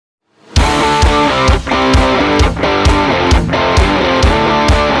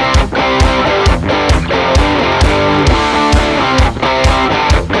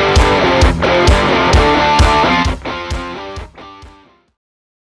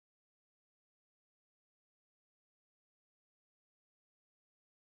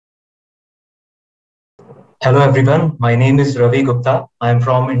Hello everyone, my name is Ravi Gupta. I am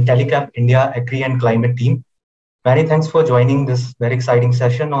from Intellicap India Agri and Climate team. Many thanks for joining this very exciting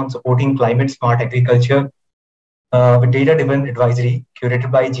session on supporting climate smart agriculture with data-driven advisory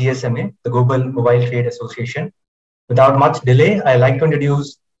curated by GSMA, the Global Mobile Trade Association. Without much delay, I'd like to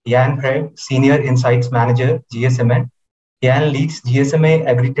introduce Jan Craig, Senior Insights Manager, GSMA. Jan leads GSMA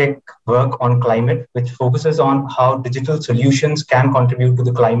AgriTech work on climate, which focuses on how digital solutions can contribute to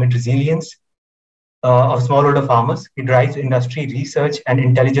the climate resilience of smallholder farmers. He drives industry research and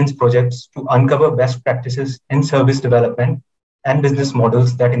intelligence projects to uncover best practices in service development and business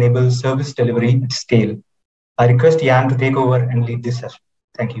models that enable service delivery at scale. I request Jan to take over and lead this session.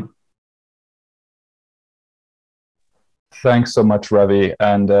 Thank you. Thanks so much, Ravi,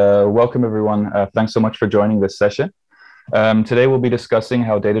 and welcome everyone. Thanks so much for joining this session. Today we'll be discussing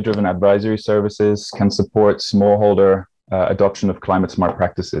how data-driven advisory services can support smallholder adoption of climate smart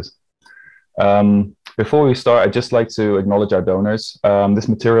practices. Before we start, I'd just like to acknowledge our donors. This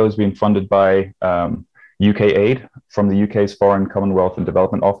material is being funded by UK Aid from the UK's Foreign, Commonwealth and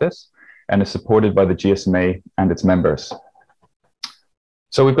Development Office and is supported by the GSMA and its members.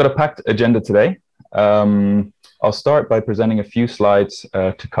 So we've got a packed agenda today. I'll start by presenting a few slides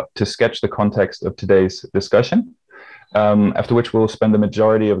to sketch the context of today's discussion, after which we'll spend the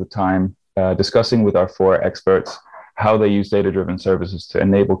majority of the time discussing with our four experts how they use data-driven services to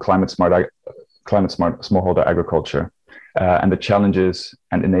enable climate smart smallholder agriculture and the challenges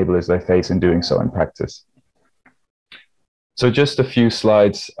and enablers they face in doing so in practice. So just a few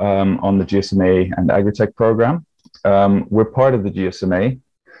slides on the GSMA and AgriTech program. We're part of the GSMA,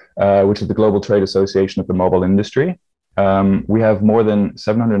 which is the Global Trade Association of the Mobile Industry. We have more than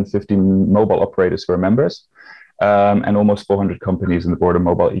 750 mobile operators who are members and almost 400 companies in the broader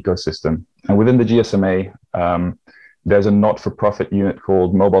mobile ecosystem. And within the GSMA, there's a not-for-profit unit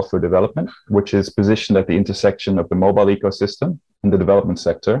called Mobile for Development, which is positioned at the intersection of the mobile ecosystem and the development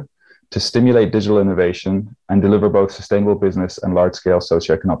sector to stimulate digital innovation and deliver both sustainable business and large-scale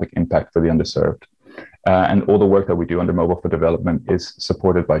socioeconomic impact for the underserved. And all the work that we do under Mobile for Development is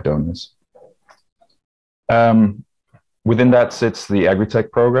supported by donors. Within that sits the AgriTech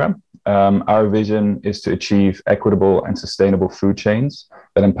program. Our vision is to achieve equitable and sustainable food chains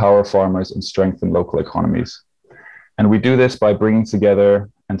that empower farmers and strengthen local economies. And we do this by bringing together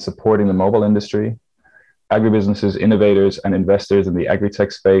and supporting the mobile industry, agribusinesses, innovators, and investors in the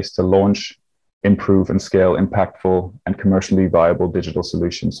agri-tech space to launch, improve, and scale impactful and commercially viable digital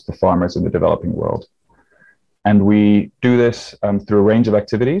solutions for farmers in the developing world. And we do this through a range of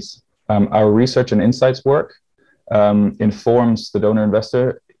activities. Our research and insights work informs the donor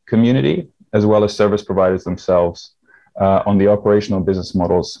investor community, as well as service providers themselves, on the operational business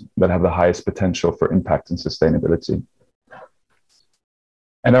models that have the highest potential for impact and sustainability.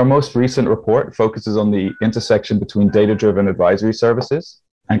 And our most recent report focuses on the intersection between data-driven advisory services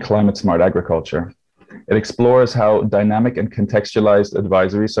and climate-smart agriculture. It explores how dynamic and contextualized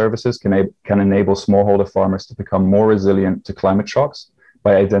advisory services can enable smallholder farmers to become more resilient to climate shocks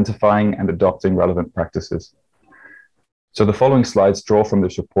by identifying and adopting relevant practices. So the following slides draw from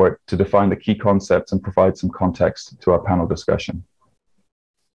this report to define the key concepts and provide some context to our panel discussion.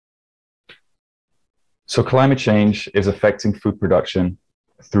 So climate change is affecting food production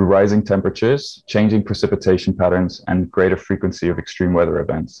through rising temperatures, changing precipitation patterns, and greater frequency of extreme weather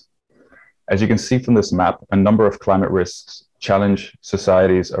events. As you can see from this map, a number of climate risks challenge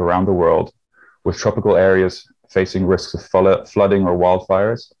societies around the world, with tropical areas facing risks of flooding or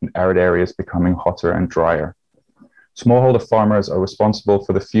wildfires, and arid areas becoming hotter and drier. Smallholder farmers are responsible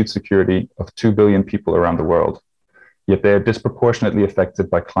for the food security of 2 billion people around the world, yet they are disproportionately affected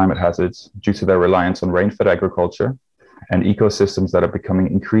by climate hazards due to their reliance on rain-fed agriculture and ecosystems that are becoming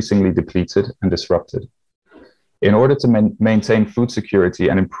increasingly depleted and disrupted. In order to maintain food security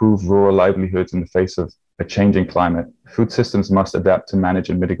and improve rural livelihoods in the face of a changing climate, food systems must adapt to manage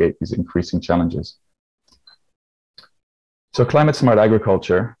and mitigate these increasing challenges. So climate-smart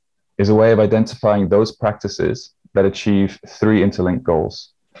agriculture is a way of identifying those practices that achieve three interlinked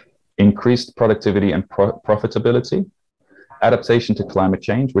goals: increased productivity and profitability, adaptation to climate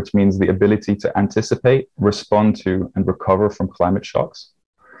change, which means the ability to anticipate, respond to, and recover from climate shocks,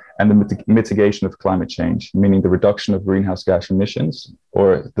 and the mitigation of climate change, meaning the reduction of greenhouse gas emissions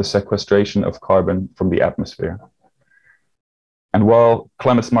or the sequestration of carbon from the atmosphere. And while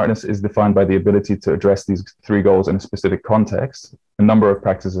climate smartness is defined by the ability to address these three goals in a specific context, a number of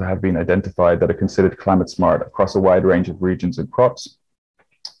practices have been identified that are considered climate smart across a wide range of regions and crops,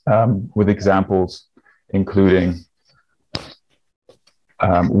 with examples including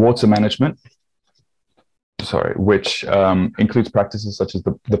water management, which includes practices such as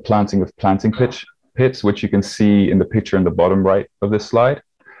the planting of planting pitch pits, which you can see in the picture in the bottom right of this slide.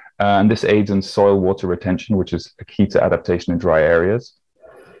 And this aids in soil water retention, which is a key to adaptation in dry areas.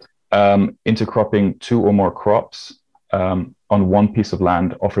 Intercropping 2 or more crops on one piece of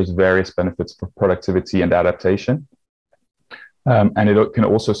land offers various benefits for productivity and adaptation. And it can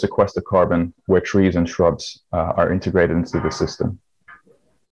also sequester carbon where trees and shrubs are integrated into the system.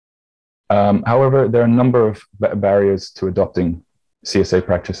 However, there are a number of barriers to adopting CSA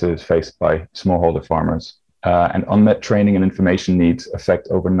practices faced by smallholder farmers, and unmet training and information needs affect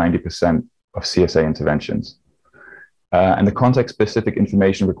over 90% of CSA interventions. And the context-specific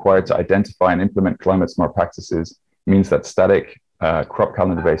information required to identify and implement climate-smart practices means that static crop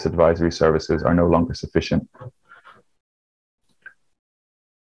calendar-based advisory services are no longer sufficient.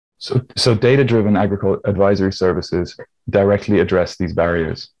 So data-driven agricultural advisory services directly address these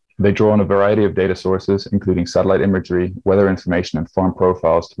barriers. They draw on a variety of data sources, including satellite imagery, weather information, and farm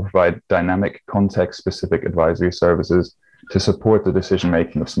profiles to provide dynamic, context-specific advisory services to support the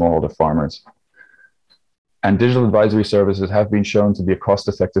decision-making of smallholder farmers. And digital advisory services have been shown to be a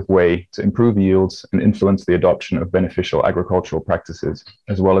cost-effective way to improve yields and influence the adoption of beneficial agricultural practices,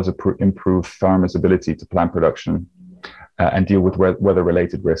 as well as improve farmers' ability to plan production and deal with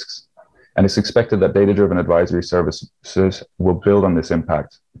weather-related risks. And it's expected that data-driven advisory services will build on this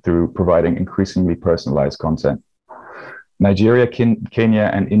impact through providing increasingly personalized content. Nigeria, Kenya,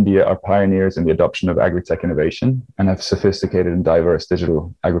 and India are pioneers in the adoption of agri-tech innovation and have sophisticated and diverse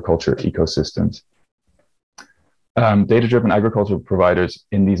digital agriculture ecosystems. Data-driven agricultural providers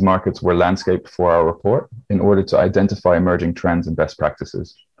in these markets were landscaped for our report in order to identify emerging trends and best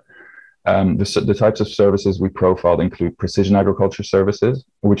practices. The types of services we profiled include precision agriculture services,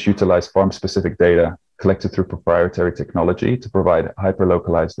 which utilize farm-specific data collected through proprietary technology to provide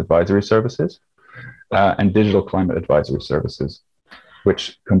hyper-localized advisory services, and digital climate advisory services,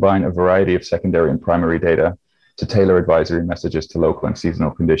 which combine a variety of secondary and primary data to tailor advisory messages to local and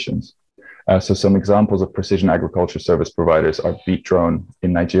seasonal conditions. So some examples of precision agriculture service providers are Beat Drone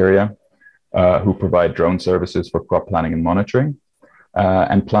in Nigeria, who provide drone services for crop planning and monitoring,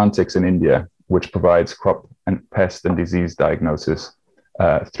 and Plantix in India, which provides crop and pest and disease diagnosis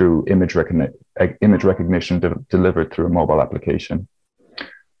through image recognition delivered through a mobile application.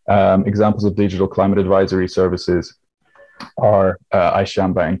 Examples of digital climate advisory services are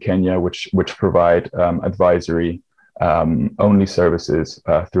iShamba in Kenya, which provide advisory only services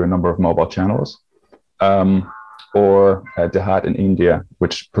through a number of mobile channels, or DDAS in India,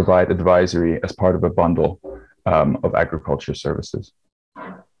 which provide advisory as part of a bundle of agriculture services.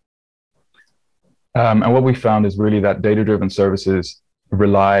 And what we found is really that data-driven services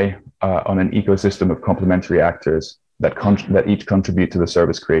rely on an ecosystem of complementary actors that each contribute to the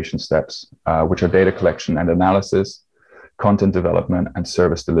service creation steps, which are data collection and analysis, content development, and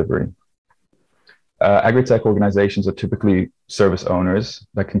service delivery. Agri-tech organizations are typically service owners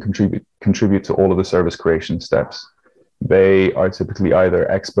that can contribute to all of the service creation steps. They are typically either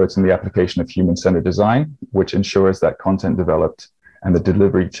experts in the application of human-centered design, which ensures that content developed and the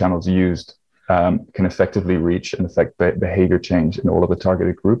delivery channels used can effectively reach and affect behavior change in all of the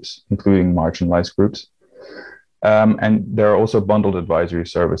targeted groups, including marginalized groups. And there are also bundled advisory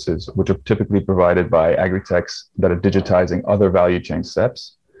services, which are typically provided by agri-techs that are digitizing other value chain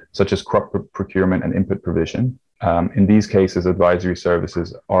steps, such as crop procurement and input provision. In these cases, advisory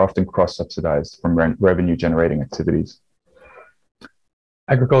services are often cross-subsidized from revenue-generating activities.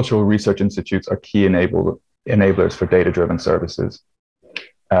 Agricultural research institutes are key enablers for data-driven services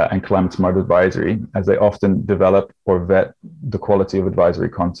and climate-smart advisory, as they often develop or vet the quality of advisory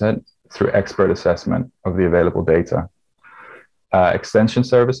content through expert assessment of the available data. Extension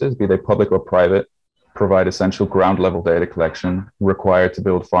services, be they public or private, provide essential ground-level data collection required to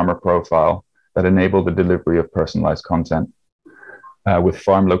build farmer profile that enable the delivery of personalized content, with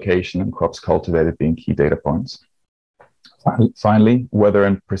farm location and crops cultivated being key data points. Finally, weather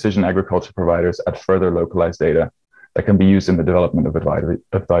and precision agriculture providers add further localized data that can be used in the development of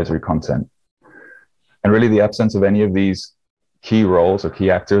advisory content. And really, the absence of any of these key roles or key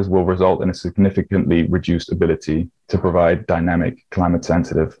actors will result in a significantly reduced ability to provide dynamic,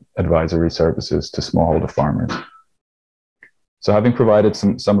 climate-sensitive advisory services to smallholder farmers. So having provided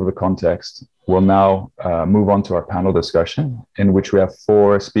some of the context, we'll now move on to our panel discussion, in which we have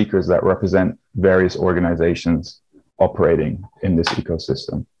 4 speakers that represent various organizations operating in this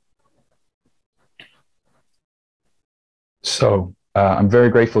ecosystem. So I'm very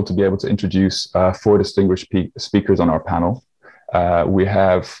grateful to be able to introduce 4 distinguished speakers on our panel. We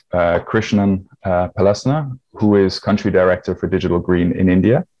have Krishnan Palasna, who is Country Director for Digital Green in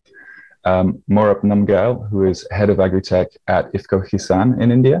India. Morab Namgyal, who is Head of Agri-Tech at IFCO Kisan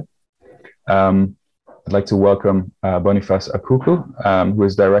in India. I'd like to welcome Boniface Akuku, who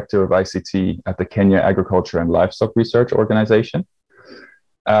is Director of ICT at the Kenya Agriculture and Livestock Research Organization.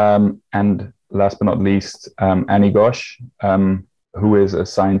 And last but not least, Annie Ghosh, who is a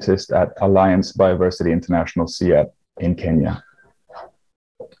scientist at Alliance Biodiversity International CIAT in Kenya.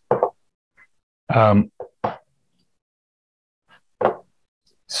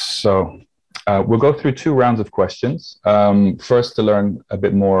 We'll go through 2 rounds of questions. First, to learn a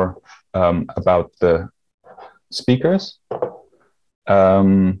bit more about the speakers,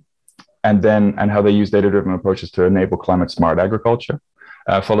 and how they use data-driven approaches to enable climate-smart agriculture,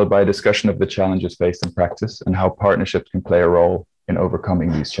 followed by a discussion of the challenges faced in practice and how partnerships can play a role in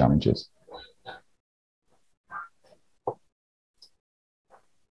overcoming these challenges.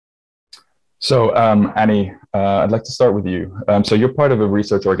 So, Annie, I'd like to start with you. So you're part of a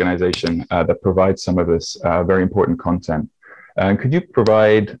research organization that provides some of this very important content. Could you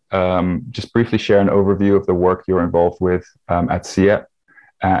provide, just briefly share an overview of the work you're involved with at CIAT,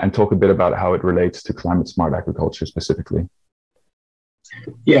 and talk a bit about how it relates to climate smart agriculture specifically?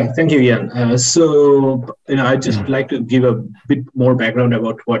 Yeah, thank you, Ian. I'd just like to give a bit more background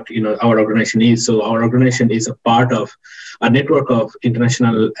about what our organization is. So our organization is a part of a network of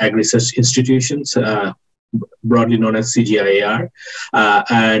international agri-research institutions, broadly known as CGIAR,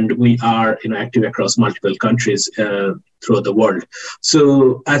 and we are active across multiple countries throughout the world.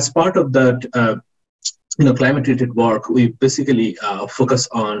 So as part of that, climate-related work, we basically focus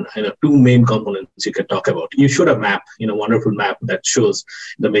on 2 main components you can talk about. You showed a map, wonderful map that shows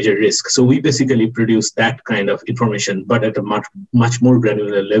the major risk. So we basically produce that kind of information, but at a much more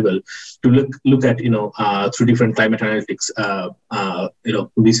granular level, to look at through different climate analytics,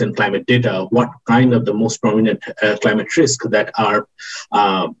 recent climate data, what kind of the most prominent climate risks that are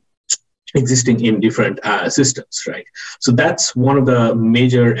existing in different systems, right? So that's one of the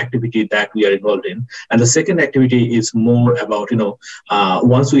major activity that we are involved in. And the second activity is more about,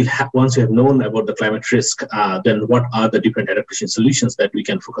 once we have known about the climate risk, then what are the different adaptation solutions that we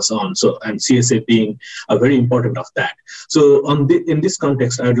can focus on? So, and CSA being a very important of that. So in this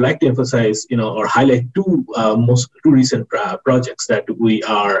context, I would like to emphasize, or highlight 2 recent projects that we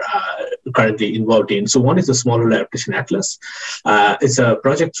are currently involved in. So one is the Smallholder Adaptation Atlas. It's a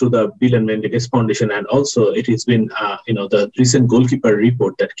project through the Bill and Melinda Gates Foundation, and also it has been, the recent goalkeeper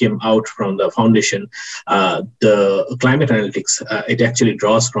report that came out from the foundation, the climate analytics, it actually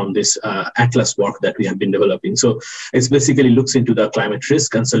draws from this atlas work that we have been developing. So it basically looks into the climate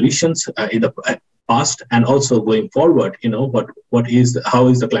risk and solutions in the past, and also going forward, how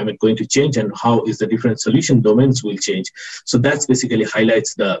is the climate going to change, and how is the different solution domains will change. So that's basically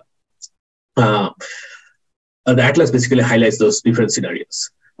highlights the atlas basically highlights those different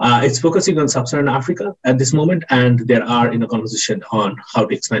scenarios. It's focusing on Sub-Saharan Africa at this moment, and there are conversation on how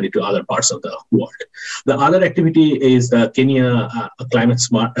to expand it to other parts of the world. The other activity is the Kenya climate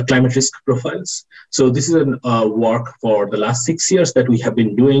risk profiles. So this is a work for the last 6 years that we have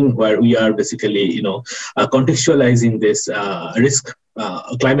been doing, where we are basically contextualizing this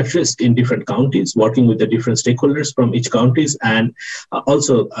climate risk in different counties, working with the different stakeholders from each counties, and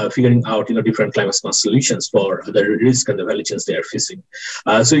also figuring out different climate smart solutions for the risk and the value chains they are facing.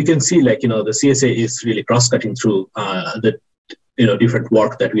 So you can see, the CSA is really cross-cutting through the different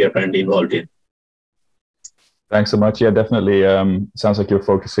work that we are currently involved in. Thanks so much. Yeah, definitely. Sounds like you're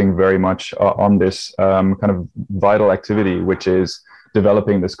focusing very much on this kind of vital activity, which is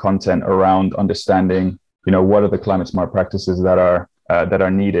developing this content around understanding, what are the climate smart practices that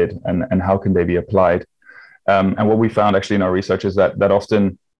are needed, and how can they be applied. And what we found actually in our research is that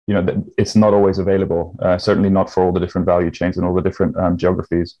often, that it's not always available, certainly not for all the different value chains and all the different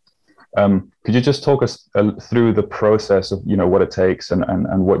geographies. Could you just talk us through the process of, what it takes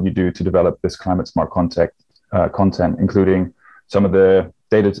and what you do to develop this climate smart content, including some of the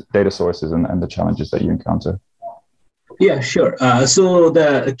data sources and the challenges that you encounter? Yeah, sure. So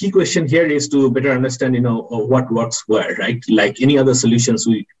the key question here is to better understand, what works where, right? Like any other solutions,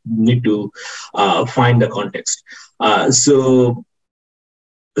 we need to find the context. So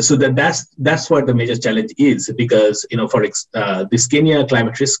that's what the major challenge is, because for this Kenya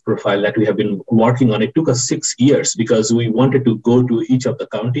climate risk profile that we have been working on, it took us 6 years because we wanted to go to each of the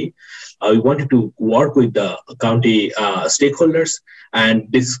county. We wanted to work with the county stakeholders and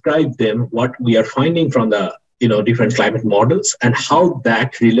describe them what we are finding from the different climate models and how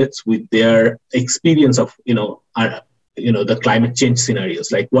that relates with their experience of the climate change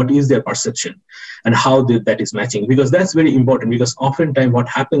scenarios, like what is their perception and how that is matching, because that's very important. Because oftentimes what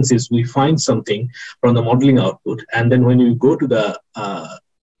happens is we find something from the modeling output, and then when we go to the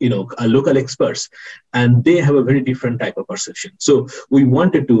local experts, and they have a very different type of perception. So we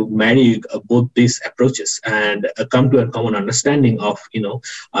wanted to marry both these approaches and come to a common understanding of,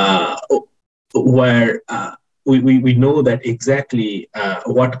 where we know that exactly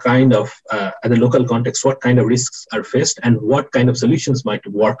what kind of, at the local context, what kind of risks are faced and what kind of solutions might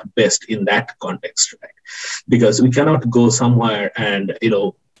work best in that context, right? Because we cannot go somewhere and,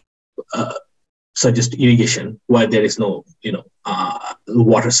 suggest irrigation where there is no,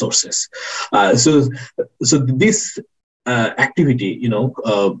 water sources. So this activity,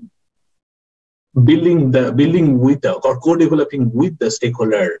 building with or co-developing with the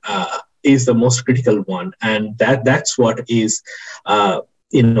stakeholder is the most critical one, and that's what is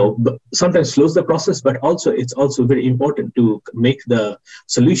sometimes slows the process, but also it's also very important to make the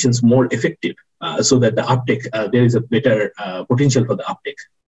solutions more effective, so that the uptake, there is a better potential for the uptake.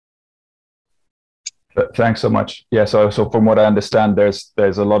 Thanks so much. Yeah, so from what I understand, there's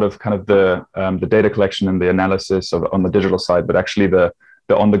a lot of kind of the data collection and the analysis on the digital side, but actually the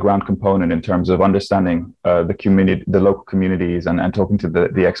on the ground component in terms of understanding the community, the local communities, and talking to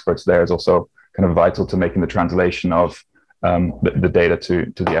the experts there is also kind of vital to making the translation of the data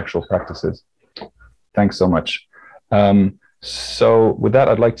to the actual practices. Thanks so much. So with that,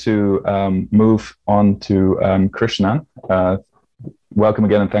 I'd like to move on to Krishnan. Welcome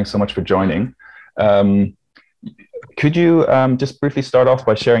again, and thanks so much for joining. Could you just briefly start off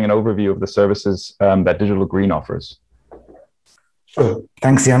by sharing an overview of the services that Digital Green offers? Sure.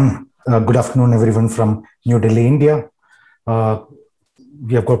 Thanks, Jan. Good afternoon, everyone from New Delhi, India.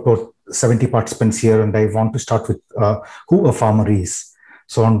 We have got about 70 participants here, and I want to start with who a farmer is.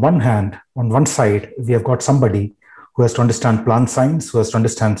 So on one side, we have got somebody who has to understand plant science, who has to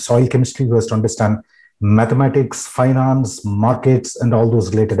understand soil chemistry, who has to understand mathematics, finance, markets, and all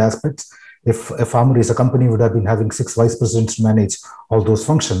those related aspects. If a farmer is a company, would have been having 6 vice presidents to manage all those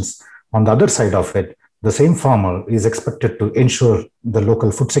functions. On the other side of it, the same farmer is expected to ensure the local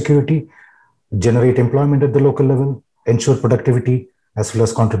food security, generate employment at the local level, ensure productivity, as well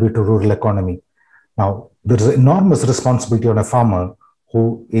as contribute to rural economy. Now, there is enormous responsibility on a farmer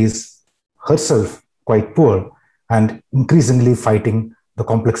who is herself quite poor and increasingly fighting the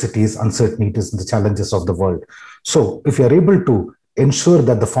complexities, uncertainties, and the challenges of the world. So if you are able to ensure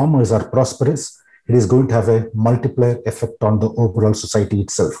that the farmers are prosperous, it is going to have a multiplier effect on the overall society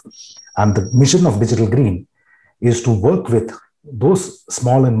itself. And the mission of Digital Green is to work with those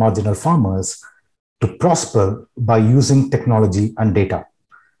small and marginal farmers to prosper by using technology and data.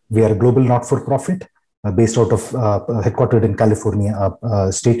 We are a global not-for-profit based out of headquartered in California,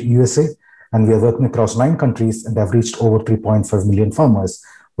 state, USA, and we are working across 9 countries and have reached over 3.5 million farmers,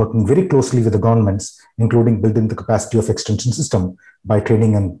 working very closely with the governments, including building the capacity of extension system by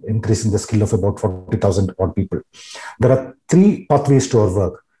training and increasing the skill of about 40,000 odd people. There are 3 pathways to our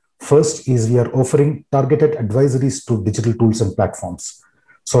work. First is we are offering targeted advisories to digital tools and platforms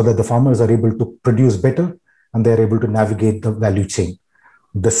so that the farmers are able to produce better and they are able to navigate the value chain.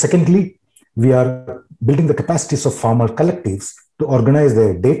 Secondly, we are building the capacities of farmer collectives to organize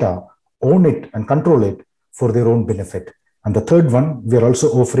their data, own it and control it for their own benefit. And the third one, we are also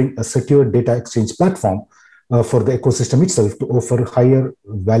offering a secure data exchange platform for the ecosystem itself to offer higher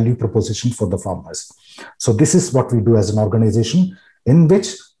value proposition for the farmers. So this is what we do as an organization, in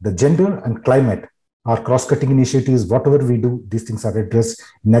which the gender and climate are cross-cutting initiatives. Whatever we do, these things are addressed.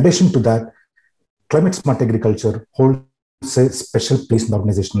 In addition to that, climate smart agriculture holds a special place in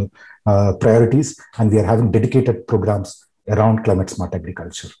organizational priorities, and we are having dedicated programs around climate smart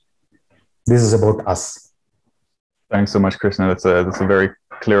agriculture. This is about us. Thanks so much, Krishna. That's a very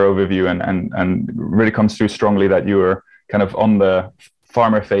clear overview, and really comes through strongly that you are kind of on the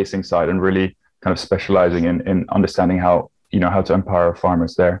farmer-facing side and really kind of specializing in understanding how to empower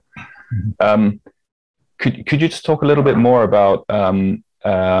farmers there. Mm-hmm. Could you just talk a little bit more about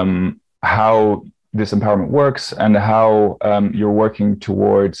how this empowerment works and how you're working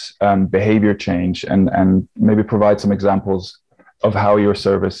towards behavior change, and maybe provide some examples of how your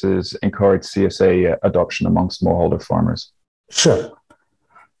services encourage CSA adoption among smallholder farmers? Sure.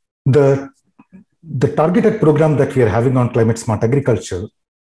 The targeted program that we are having on climate smart agriculture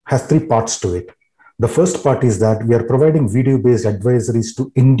has 3 parts to it. The first part is that we are providing video-based advisories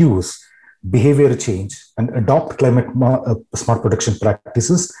to induce behavior change and adopt climate smart production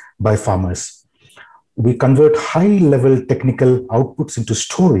practices by farmers. We convert high-level technical outputs into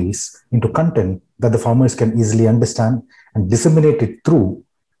stories, into content that the farmers can easily understand and disseminate it through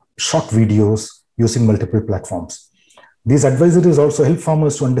short videos using multiple platforms. These advisories also help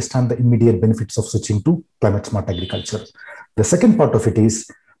farmers to understand the immediate benefits of switching to climate smart agriculture. The second part of it is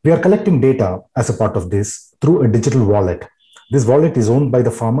we are collecting data as a part of this through a digital wallet. This wallet is owned by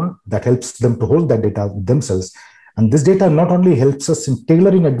the farmer. That helps them to hold that data themselves. And this data not only helps us in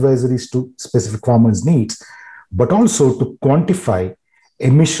tailoring advisories to specific farmers' needs, but also to quantify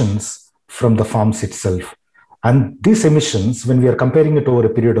emissions from the farms itself. And these emissions, when we are comparing it over a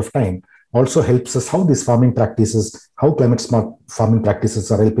period of time, also helps us how these farming practices, how climate smart farming practices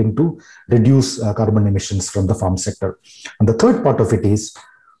are helping to reduce carbon emissions from the farm sector. And the third part of it is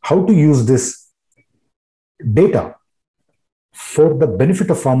how to use this data for the benefit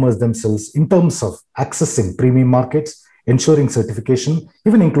of farmers themselves in terms of accessing premium markets, ensuring certification,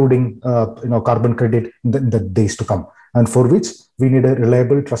 even including carbon credit in the days to come, and for which we need a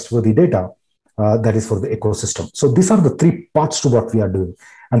reliable, trustworthy data that is for the ecosystem. So these are the three parts to what we are doing.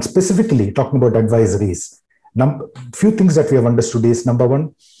 And specifically talking about advisories, few things that we have understood is, number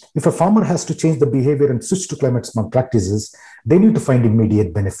one, if a farmer has to change the behavior and switch to climate smart practices, they need to find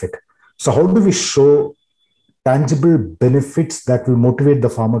immediate benefit. So how do we show tangible benefits that will motivate the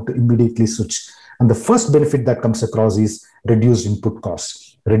farmer to immediately switch? And the first benefit that comes across is reduced input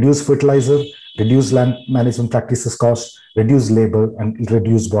costs, reduce fertilizer, reduce land management practices costs, reduce labor, and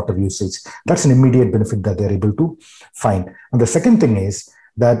reduce water usage. That's an immediate benefit that they're able to find. And the second thing is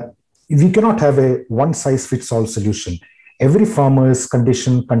that we cannot have a one-size-fits-all solution. Every farmer's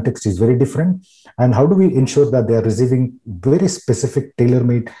context is very different. And how do we ensure that they are receiving very specific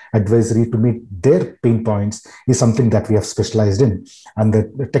tailor-made advisory to meet their pain points is something that we have specialized in. And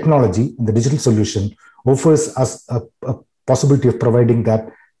the technology, the digital solution, offers us a possibility of providing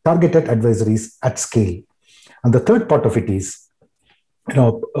that targeted advisories at scale. And the third part of it is,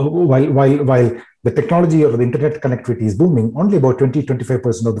 while the technology or the internet connectivity is booming, only about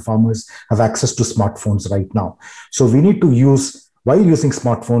 20-25% of the farmers have access to smartphones right now. So we need to while using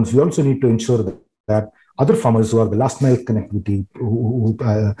smartphones, we also need to ensure that other farmers who are the last mile connectivity, who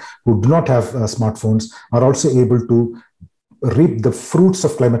do not have smartphones, are also able to reap the fruits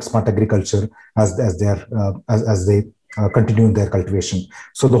of climate smart agriculture as they continue in their cultivation.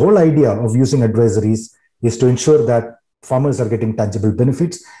 So the whole idea of using advisories is to ensure that farmers are getting tangible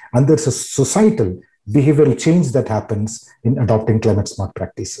benefits, and there's a societal behavioral change that happens in adopting climate smart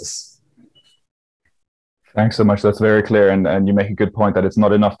practices. Thanks so much. That's very clear. And you make a good point that it's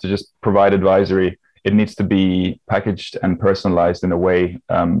not enough to just provide advisory. It needs to be packaged and personalized in a way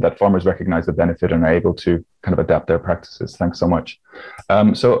that farmers recognize the benefit and are able to kind of adapt their practices. Thanks so much.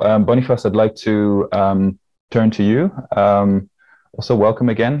 Boniface, I'd like to turn to you. Also, welcome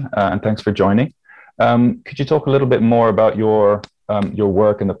again, and thanks for joining. Could you talk a little bit more about your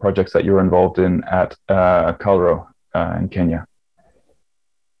work and the projects that you're involved in at Calro in Kenya?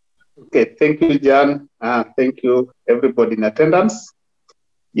 Okay, thank you, Jan. Thank you, everybody in attendance.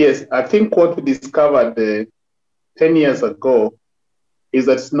 Yes, I think what we discovered 10 years ago is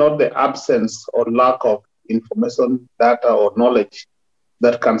that it's not the absence or lack of information, data, or knowledge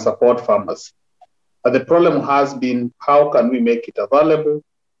that can support farmers. But the problem has been, how can we make it available,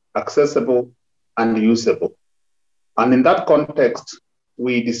 accessible, and usable? And in that context,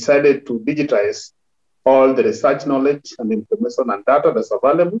 we decided to digitize all the research knowledge and information and data that's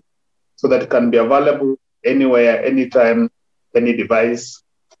available, so that it can be available anywhere, anytime, any device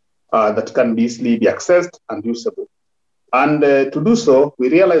that can easily be accessed and usable. And to do so, we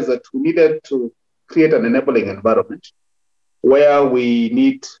realized that we needed to create an enabling environment where we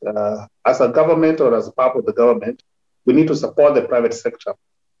need, as a government or as a part of the government, we need to support the private sector.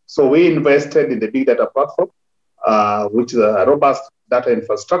 So we invested in the big data platform, which is a robust data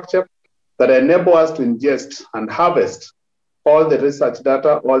infrastructure that enable us to ingest and harvest all the research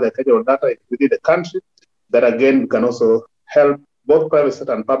data, all the casual data within the country, that again can also help both private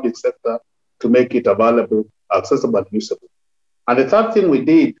sector and public sector to make it available, accessible, and usable. And the third thing we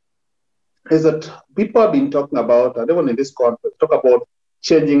did is that people have been talking about, and even in this conference, talk about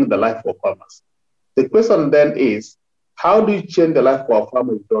changing the life of farmers. The question then is, how do you change the life of a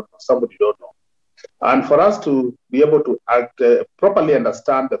farmer you don't know, somebody you don't know? And for us to be able to properly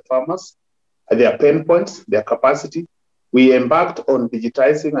understand the farmers, their pain points, their capacity, we embarked on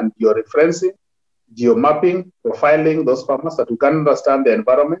digitizing and georeferencing, geomapping, profiling those farmers so that we can understand the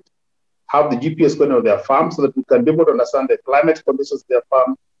environment, have the GPS going on their farm so that we can be able to understand the climate conditions of their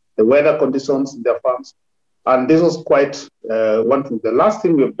farm, the weather conditions in their farms. And this was quite one thing. The last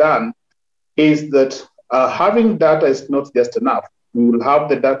thing we've done is that having data is not just enough. We will have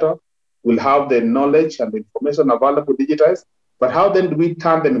the data, we'll have the knowledge and the information available digitized, but how then do we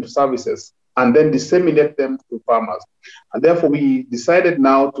turn them into services and then disseminate them to farmers? And therefore, we decided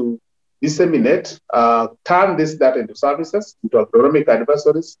now to disseminate, turn this data into services, into agronomic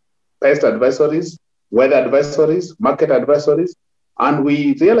advisories, pest advisories, weather advisories, market advisories. And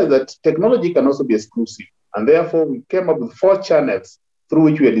we realized that technology can also be exclusive. And therefore, we came up with 4 channels through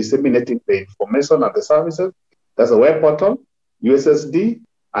which we are disseminating the information and the services. There's a web portal, USSD,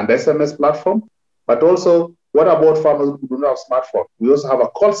 and SMS platform. But also, what about farmers who do not have smartphone? We also have a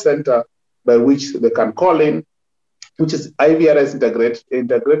call center by which they can call in, which is IVRS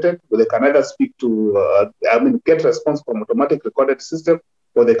integrated, where they can either speak to, get response from automatic recorded system,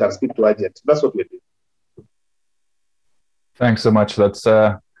 or they can speak to agent. That's what we're doing. Thanks so much. That's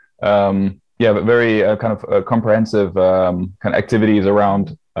very kind of comprehensive kind of activities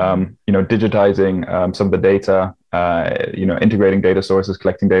around digitizing some of the data, integrating data sources,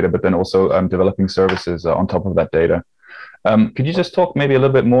 collecting data, but then also developing services on top of that data. Could you just talk maybe a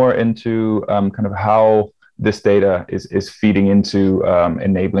little bit more into kind of how this data is feeding into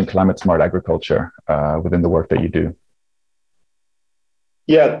enabling climate smart agriculture within the work that you do?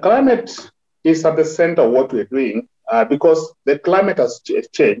 Yeah, climate is at the center of what we're doing because the climate has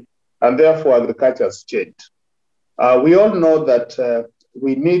changed and therefore agriculture has changed. We all know that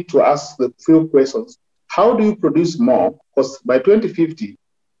we need to ask the few questions. How do you produce more? Because by 2050,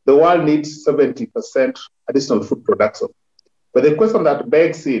 the world needs 70% additional food production. But the question that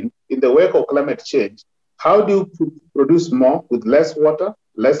begs in the wake of climate change, how do you produce more with less water,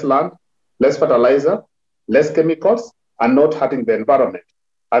 less land, less fertilizer, less chemicals, and not hurting the environment?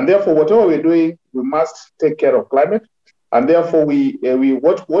 And therefore, whatever we're doing, we must take care of climate. And therefore,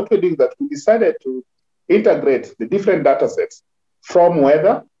 what we're doing is that we decided to integrate the different data sets from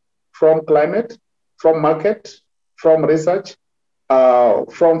weather, from climate, from market, from research,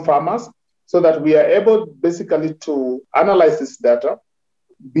 from farmers, so that we are able basically to analyze this data,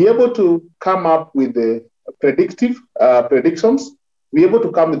 be able to come up with the predictive predictions, be able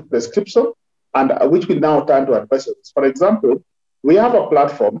to come with prescription, and which will now turn to advisories. For example, we have a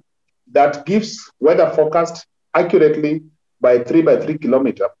platform that gives weather forecast accurately by 3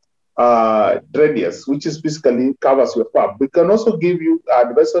 kilometer radius, which is basically covers your farm. We can also give you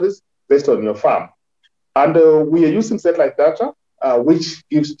advisories based on your farm. And we are using satellite data, which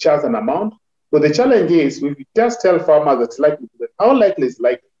gives chance and amount. But the challenge is, if we just tell farmers it's likely, how likely is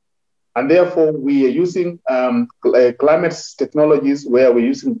likely? And therefore, we are using climate technologies where we're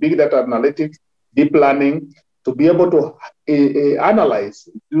using big data analytics, deep learning, to be able to analyze,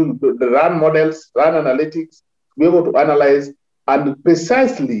 run models, run analytics, be able to analyze and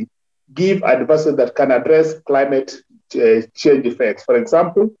precisely give advice that can address climate change effects. For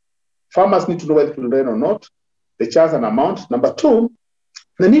example, farmers need to know whether it will rain or not, the chance and amount. Number 2,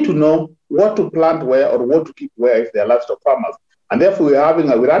 they need to know what to plant where or what to keep where if they are livestock farmers. And therefore, we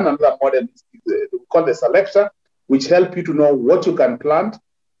run another model we call the selector, which help you to know what you can plant,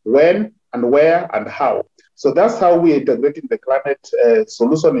 when and where and how. So that's how we are integrating the climate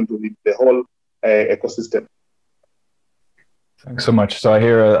solution into the whole ecosystem. Thanks so much. So I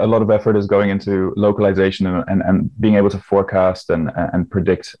hear a lot of effort is going into localization and being able to forecast and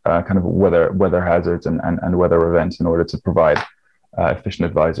predict kind of weather hazards and weather events in order to provide efficient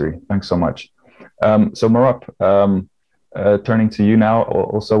advisory. Thanks so much. So Marap, turning to you now,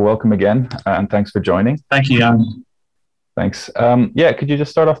 also welcome again, and thanks for joining. Thank you, Jan. Thanks. Could you just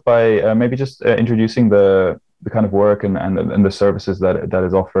start off by maybe just introducing the kind of work and the services that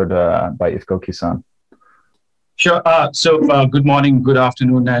is offered by IFCO Kisan? Sure. So good morning, good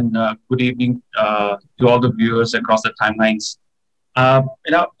afternoon, and good evening to all the viewers across the timelines.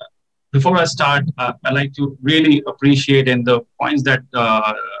 Before I start, I'd like to really appreciate in the points that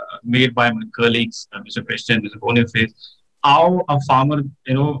made by my colleagues, Mr. Christian, Mr. Boniface, how a farmer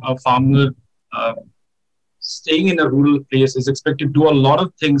staying in a rural place is expected to do a lot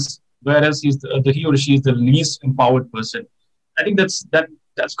of things, whereas he or she is the least empowered person. I think that's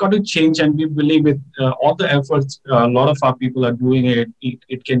got to change, and we believe with all the efforts a lot of our people are doing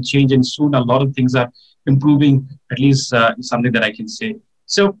it can change, and soon a lot of things are improving, at least something that I can say.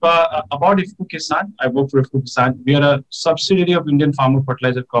 So about IFCO Kisan, I work for IFCO Kisan. We are a subsidiary of Indian Farmer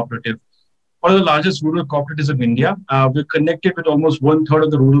Fertilizer Cooperative, one of the largest rural cooperatives of India. We're connected with almost 1/3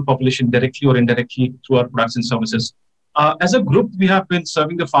 of the rural population directly or indirectly through our products and services. As a group, we have been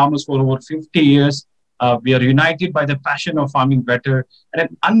serving the farmers for over 50 years. We are united by the passion of farming better and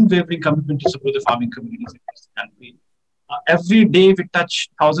an unwavering commitment to support the farming communities across the country. Every day, we touch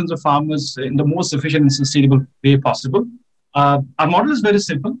thousands of farmers in the most efficient and sustainable way possible. Our model is very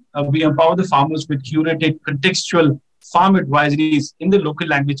simple. We empower the farmers with curated contextual farm advisories in the local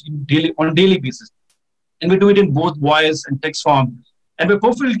language on daily basis. And we do it in both voice and text form. And we're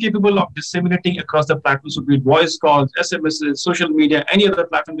perfectly capable of disseminating across the platforms, so be it voice calls, SMSs, social media, any other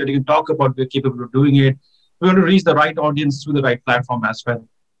platform that you can talk about, we're capable of doing it. We want to reach the right audience through the right platform as well.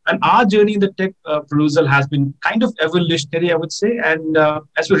 And our journey in the tech perusal has been kind of evolutionary, I would say. And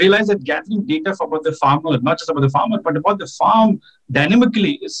as we realize that gathering data about the farmer, not just about the farmer, but about the farm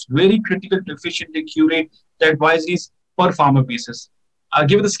dynamically is very critical to efficiently curate the advisories per farmer basis.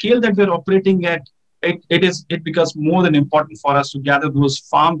 Given the scale that we're operating at, it becomes more than important for us to gather those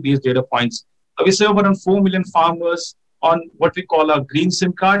farm-based data points. We serve around 4 million farmers on what we call a green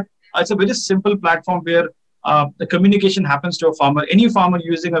SIM card. It's a very simple platform where the communication happens to a farmer. Any farmer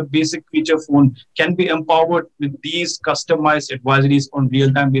using a basic feature phone can be empowered with these customized advisories on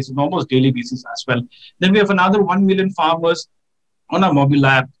real-time basis, almost daily basis as well. Then we have another 1 million farmers on our mobile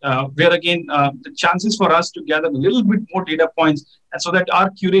app, where again, the chances for us to gather a little bit more data points, and so that our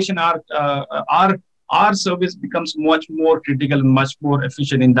curation, our service becomes much more critical and much more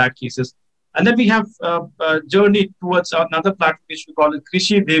efficient in that cases. And then we have journeyed towards another platform which we call it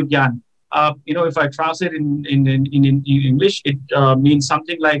Krishi Devgyan. If I translate in English, it means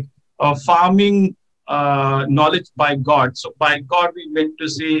something like farming knowledge by God. So by God, we meant to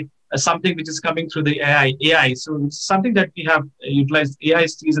say something which is coming through the AI. So it's something that we have utilized AI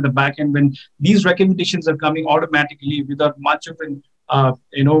skills at the back end when these recommendations are coming automatically without much of an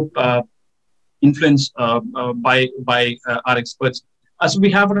influence by our experts. So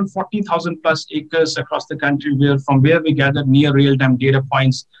we have around 40,000 plus acres across the country from where we gather near real-time data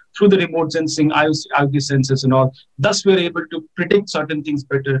points through the remote sensing, IoT sensors and all. Thus, we're able to predict certain things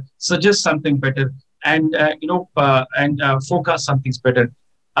better, suggest something better, and forecast some things better.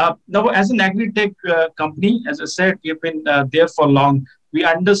 Now, as an agri-tech company, as I said, we've been there for long. We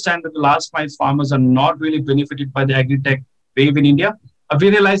understand that the last mile farmers are not really benefited by the agri-tech wave in India. We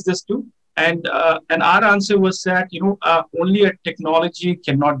realize this too. And our answer was that, only a technology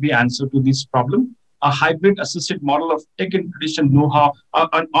cannot be answer to this problem. A hybrid assisted model of tech and traditional know-how,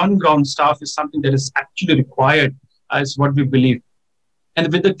 an on-ground staff is something that is actually required, is what we believe.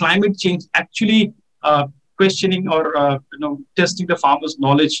 And with the climate change actually questioning or testing the farmers'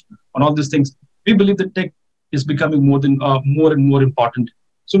 knowledge on all these things, we believe that tech is becoming more and more important.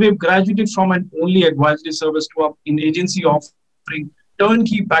 So we have graduated from an only advisory service to an agency offering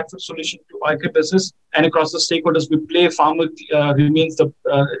turnkey backfoot solution to agribusiness and across the stakeholders. We play farmer remains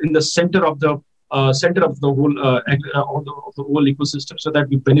in the center of the whole ecosystem, so that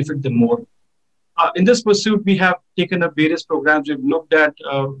we benefit them more. In this pursuit, we have taken up various programs. We've looked at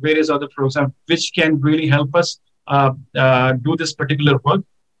various other programs which can really help us do this particular work.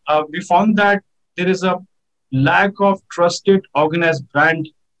 We found that there is a lack of trusted, organized brand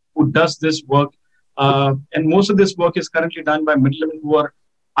who does this work. And most of this work is currently done by middlemen who are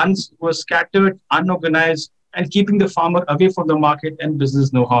scattered, unorganized, and keeping the farmer away from the market and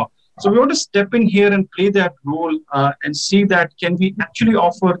business know-how. So we want to step in here and play that role and see that can we actually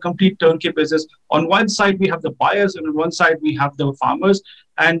offer complete turnkey business. On one side, we have the buyers, and on one side, we have the farmers.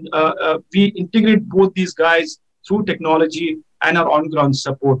 And we integrate both these guys through technology and our on-ground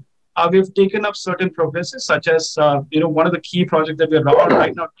support. We've taken up certain progresses, such as, one of the key projects that we're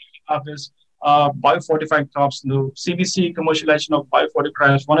right now taking up is biofortified crops, the CBC commercialization of biofortified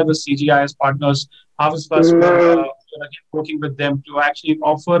crops. One of the CGIS partners, Harvest Plus, we're working with them to actually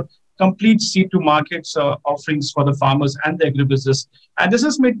offer complete seed to markets offerings for the farmers and the agribusiness. And this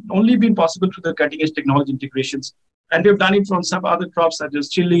has only been possible through the cutting edge technology integrations. And we've done it from some other crops such as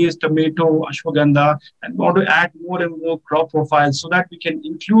chilies, tomato, ashwagandha, and we want to add more and more crop profiles so that we can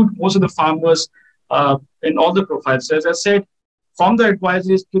include most of the farmers in all the profiles. So as I said, from the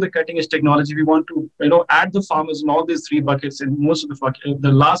advisories to the cutting edge technology, we want to add the farmers in all these three buckets. And most of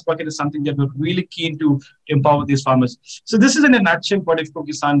the last bucket is something that we're really keen to empower these farmers. So this is in a nutshell what IFFCO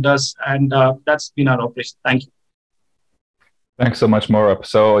Kisan does, and that's been our operation. Thank you. Thanks so much, Morup.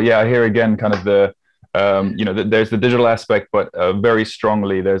 So yeah, here again, kind of the there's the digital aspect, but very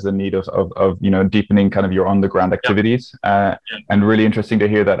strongly there's a need of deepening kind of your on the ground activities. And really interesting to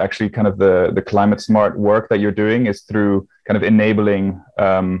hear that actually kind of the climate smart work that you're doing is through kind of enabling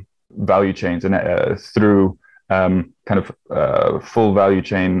value chains and through kind of full value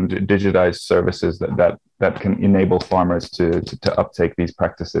chain digitized services that can enable farmers to uptake these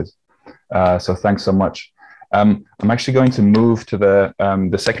practices. So thanks so much. I'm actually going to move to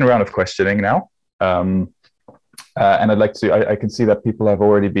the second round of questioning now. And I'd like to, I can see that people have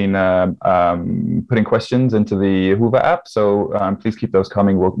already been putting questions into the Whova app. So please keep those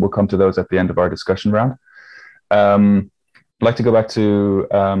coming. We'll come to those at the end of our discussion round. I'd like to go back to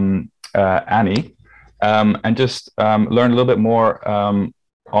Annie and just learn a little bit more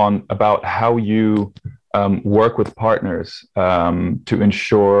about how you work with partners to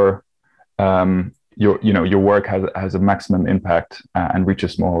ensure your work has a maximum impact and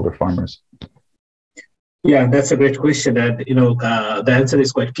reaches smallholder farmers. Yeah, that's a great question, and the answer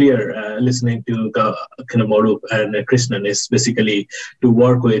is quite clear. Listening to Marup and Krishnan is basically to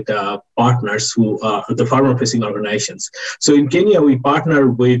work with partners who are the farmer-facing organizations. So in Kenya, we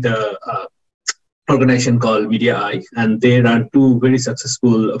partner with organization called Media Eye, and they run two very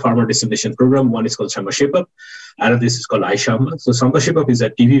successful farmer dissemination program. One is called Shamba Shape Up, and this is called iShamba. So Shamba Shape Up is a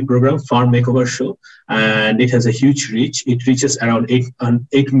TV program, farm makeover show, and it has a huge reach. It reaches around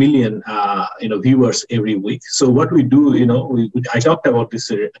 8 million viewers every week. So what we do, I talked about this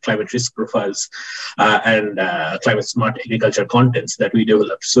climate risk profiles and climate smart agriculture contents that we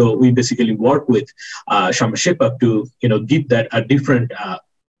developed. So we basically work with Shamba Shape Up to give that a different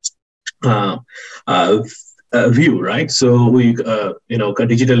view, right? So we,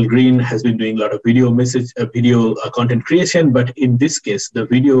 Digital Green has been doing a lot of video content creation, but in this case, the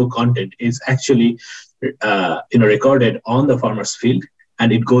video content is actually, recorded on the farmer's field,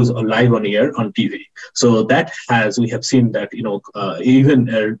 and it goes live on air on TV. So that we have seen that,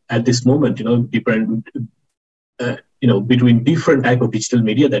 even at this moment, different. Between different type of digital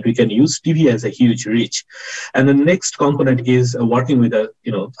media that we can use, TV has a huge reach. And the next component is working with a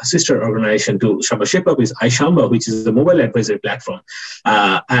sister organization to Shamba Shape Up is iShamba, which is the mobile advisory platform.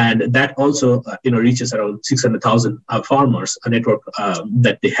 And that also, reaches around 600,000 farmers, a network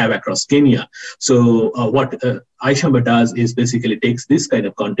that they have across Kenya. So what iShamba does is basically takes this kind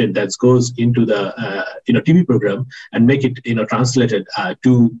of content that goes into the, TV program and make it, translated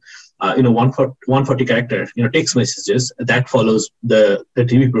to 140 character text messages that follows the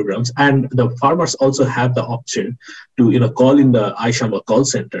TV programs, and the farmers also have the option to call in the iShamba call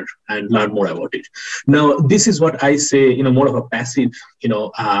center and learn more about it. Now this is what I say more of a passive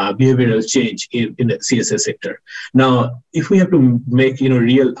behavioral change in the CSA sector. Now if we have to make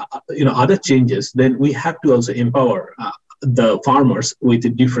real other changes, then we have to also empower the farmers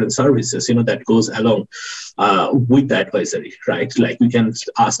with different services, that goes along with the advisory, right? Like we can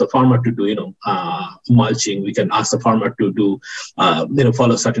ask the farmer to do, mulching. We can ask the farmer to do,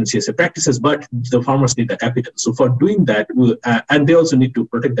 follow certain CSA practices, but the farmers need the capital. So for doing that, and they also need to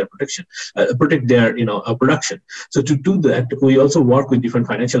protect their protect their, production. So to do that, we also work with different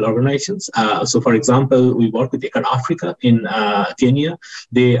financial organizations. So for example, we work with Ecart Africa in Kenya.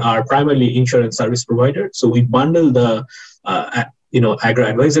 They are primarily insurance service provider. So we bundle the agro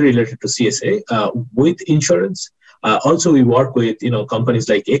advisory related to CSA with insurance. Also, we work with companies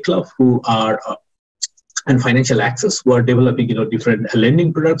like ECLAF who are and financial access who are developing different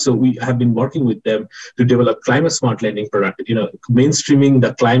lending products. So we have been working with them to develop climate smart lending product, mainstreaming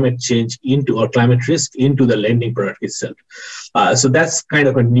the climate change into or climate risk into the lending product itself. So that's kind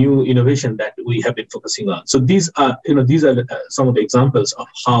of a new innovation that we have been focusing on. So these are some of the examples of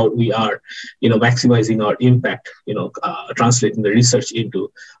how we are maximizing our impact, translating the research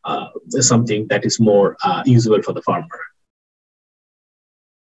into something that is more usable for the farmer.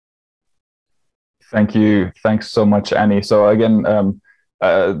 Thank you. Thanks so much, Annie. So again,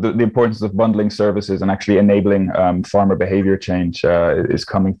 the importance of bundling services and actually enabling farmer behavior change is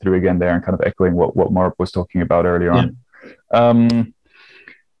coming through again there, and kind of echoing what Mark was talking about earlier on.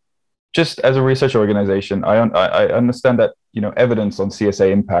 Just as a research organization, I understand that evidence on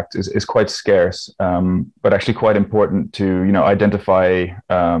CSA impact is quite scarce, but actually quite important to identify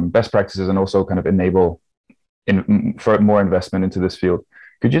best practices and also kind of enable for more investment into this field.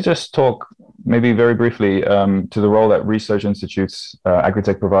 Could you just talk maybe very briefly to the role that research institutes,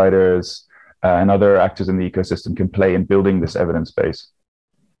 agri-tech providers, and other actors in the ecosystem can play in building this evidence base?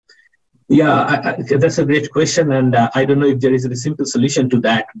 Yeah, that's a great question, and I don't know if there is a simple solution to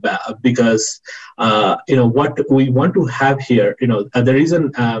that, because what we want to have here, the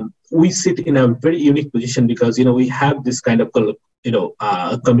reason we sit in a very unique position because we have this kind of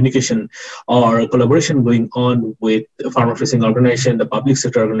communication or collaboration going on with the farmer-facing organization, the public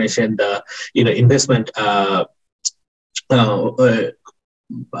sector organization, the investment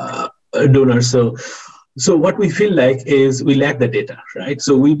donors. So what we feel like is we lack the data, right?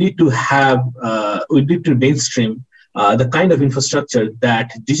 So we need to mainstream the kind of infrastructure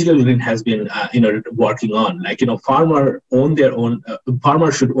that Digital Green has been, working on. Like,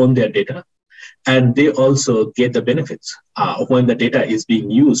 farmers should own their data, and they also get the benefits when the data is being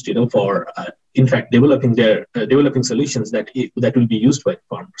used, for in fact developing solutions that will be used by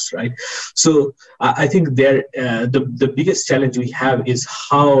farmers, right? So I think the biggest challenge we have is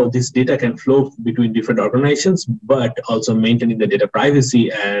how this data can flow between different organizations, but also maintaining the data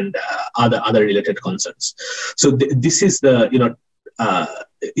privacy and other related concerns. So this is the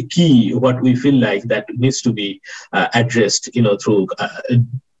key what we feel like that needs to be addressed, through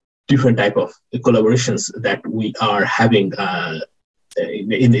different type of collaborations that we are having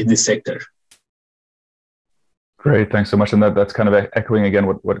in this sector. Great, thanks so much. And that's kind of echoing again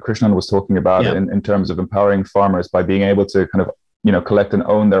what Krishnan was talking about in terms of empowering farmers by being able to kind of collect and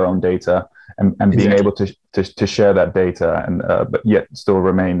own their own data and being able to share that data and but yet still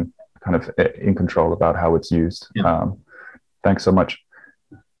remain kind of in control about how it's used. Thanks so much.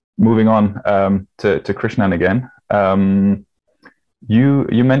 Moving on to Krishnan again.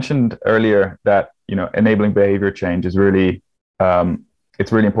 You mentioned earlier that enabling behavior change is really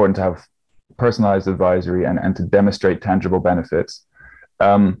it's really important to have personalized advisory and to demonstrate tangible benefits.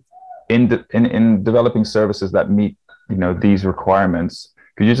 In developing services that meet these requirements,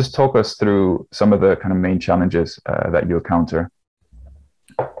 could you just talk us through some of the kind of main challenges that you encounter?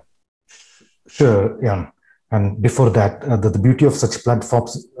 Sure, yeah. And before that, the beauty of such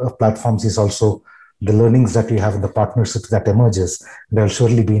platforms is also the learnings that we have in the partnerships that emerges. And I'll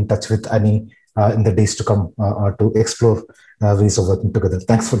surely be in touch with Annie in the days to come to explore ways of working together.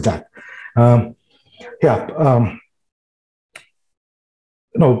 Thanks for that.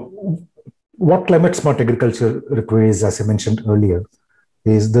 What climate smart agriculture requires, as I mentioned earlier,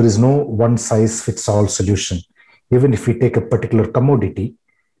 is there is no one size fits all solution. Even if we take a particular commodity,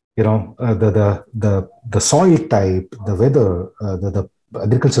 the soil type, the weather, the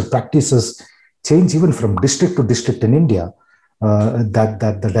agricultural practices change even from district to district in India. That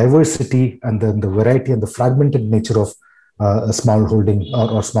the diversity and the variety and the fragmented nature of small holding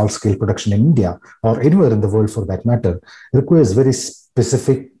or small scale production in India or anywhere in the world for that matter requires very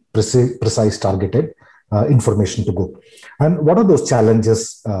specific, precise, targeted information to go. And what are those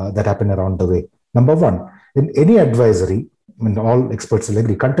challenges that happen around the way? Number one, in any advisory, all experts will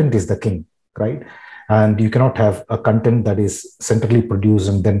agree, content is the king, right? And you cannot have a content that is centrally produced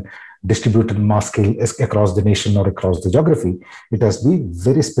and then distributed mass scale across the nation or across the geography. It has to be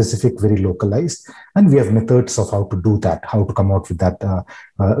very specific, very localized. And we have methods of how to do that, how to come out with that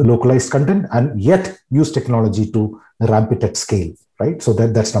localized content and yet use technology to ramp it at scale, right? So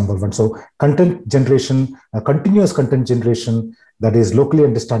that's number one. So content generation, continuous content generation that is locally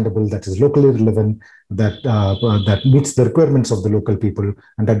understandable, that is locally relevant, that meets the requirements of the local people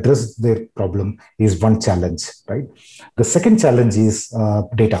and address their problem is one challenge, right? The second challenge is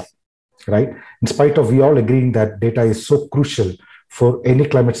data, right? In spite of we all agreeing that data is so crucial for any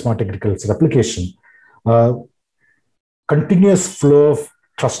climate smart agriculture application, continuous flow of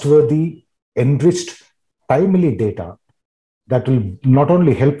trustworthy, enriched, timely data that will not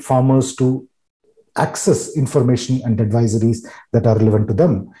only help farmers to access information and advisories that are relevant to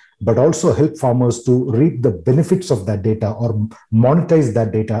them, but also help farmers to reap the benefits of that data or monetize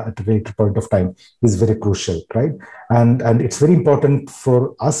that data at a later point of time is very crucial, right? And it's very important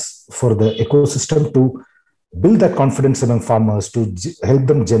for us, for the ecosystem to build that confidence among farmers to help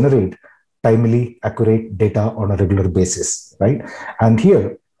them generate timely, accurate data on a regular basis, right? And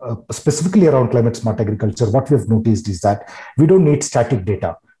here, specifically around climate smart agriculture, what we've noticed is that we don't need static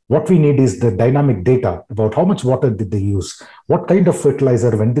data. What we need is the dynamic data about how much water did they use, what kind of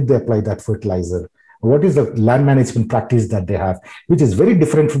fertilizer, when did they apply that fertilizer, what is the land management practice that they have, which is very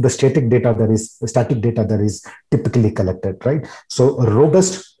different from the static data that is typically collected, right? So a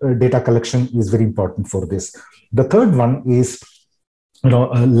robust data collection is very important for this. The third one is, a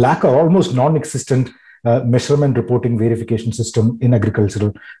lack of almost non-existent measurement reporting verification system in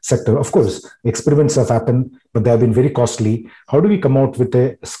agricultural sector. Of course, experiments have happened, but they have been very costly. How do we come out with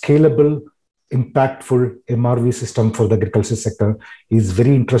a scalable, impactful MRV system for the agriculture sector is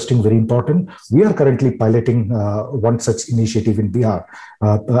very interesting, very important. We are currently piloting one such initiative in Bihar.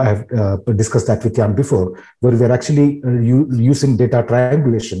 I have discussed that with Jan before, where we are actually using data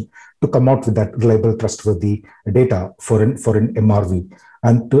triangulation to come out with that reliable, trustworthy data for an MRV.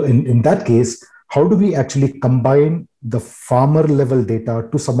 And in that case, how do we actually combine the farmer level data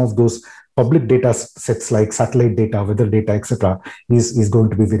to some of those public data sets like satellite data, weather data, etc., is going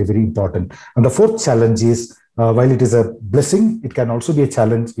to be very, very important. And the fourth challenge is, while it is a blessing, it can also be a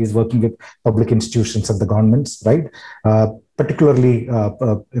challenge, is working with public institutions and the governments, right? Particularly,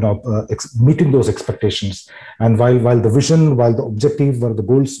 meeting those expectations. And while the vision, while the objective or the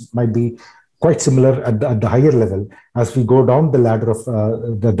goals might be quite similar at the higher level, as we go down the ladder of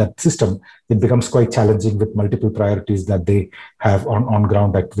that system, it becomes quite challenging with multiple priorities that they have on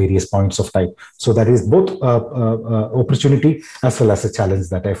ground at various points of time. So that is both opportunity as well as a challenge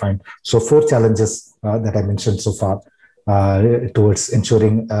that I find. So 4 challenges that I mentioned so far towards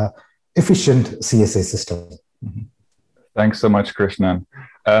ensuring efficient CSA system. Mm-hmm. Thanks so much, Krishnan.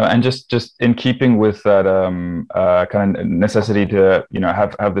 And just in keeping with that kind of necessity to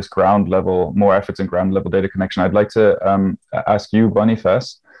have this ground level, more efforts in ground level data connection, I'd like to ask you,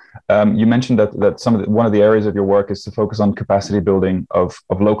 Boniface. You mentioned that one of the areas of your work is to focus on capacity building of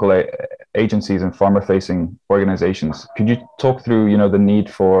local agencies and farmer-facing organizations. Could you talk through, the need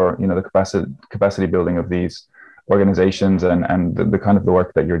for, the capacity building of these organizations and the kind of the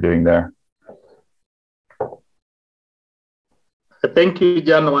work that you're doing there? Thank you,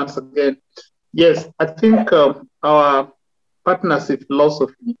 Jan, once again. Yes, I think our partnership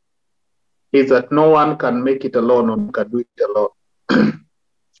philosophy is that no one can make it alone or can do it alone.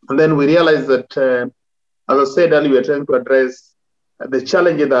 And then we realize that, as I said earlier, we're trying to address the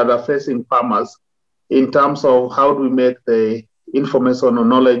challenges that are facing farmers in terms of how do we make the information or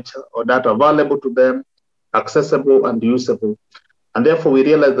knowledge or data available to them, accessible and usable. And therefore, we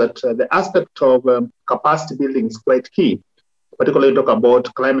realize that the aspect of capacity building is quite key, particularly talk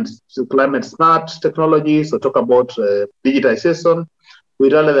about climate smart technologies or talk about digitization. We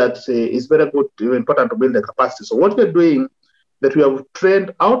realize that it's very good, important to build the capacity. So what we're doing, that we have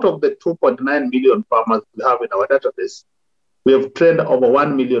trained out of the 2.9 million farmers we have in our database, we have trained over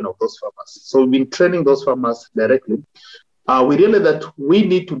 1 million of those farmers. So we've been training those farmers directly. We realize that we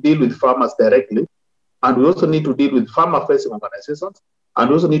need to deal with farmers directly, and we also need to deal with farmer-facing organizations, and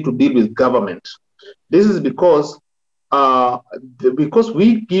we also need to deal with government. This is because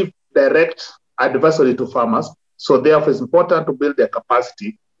we give direct advisory to farmers, so therefore it's important to build their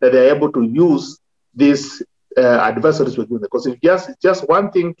capacity that they're able to use these advisories we give them. Because it's just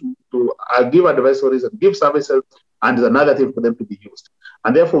one thing to give advisories and give services, and it's another thing for them to be used.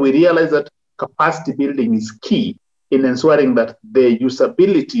 And therefore we realize that capacity building is key in ensuring that the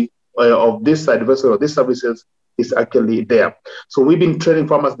usability of this advisory or these services is actually there. So we've been training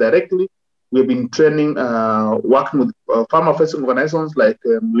farmers directly. We've been training, working with farmer-facing organizations, like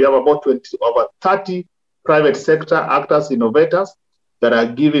we have about over 30 private sector actors, innovators, that are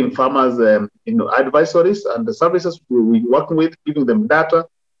giving farmers advisories and the services we're working with, giving them data,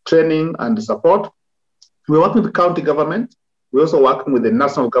 training, and support. We're working with the county government. We're also working with the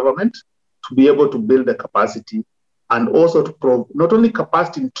national government to be able to build the capacity, and also to not only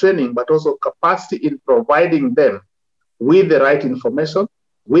capacity in training, but also capacity in providing them with the right information,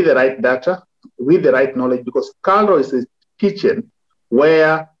 with the right data, with the right knowledge, because Carlo is a kitchen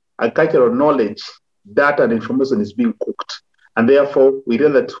where agricultural knowledge, data, and information is being cooked. And therefore, we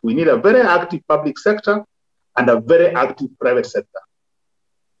realize that we need a very active public sector and a very active private sector.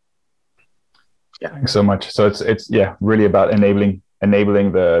 Yeah. Thanks so much. So it's really about enabling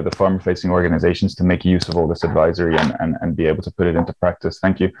the farmer-facing organizations to make use of all this advisory and be able to put it into practice.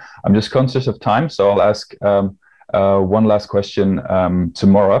 Thank you. I'm just conscious of time, so I'll ask one last question to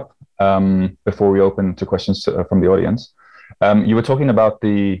Morab before we open to questions from the audience. You were talking about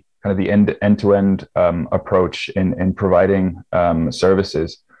the kind of the end-to-end approach in providing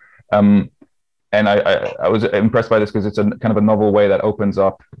services. And I was impressed by this because it's a kind of a novel way that opens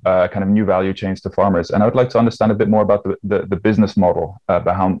up kind of new value chains to farmers. And I would like to understand a bit more about the business model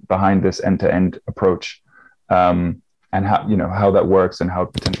behind this end-to-end approach, and how that works and how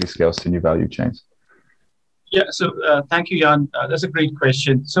it potentially scales to new value chains. Yeah. So thank you, Jan. That's a great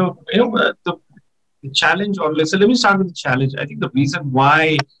question. So the challenge, or let me start with the challenge. I think the reason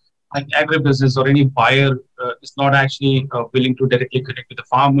why like agribusiness or any buyer is not actually willing to directly connect with the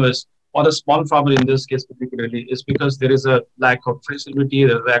farmers, or the small farmer in this case particularly, is because there is a lack of traceability,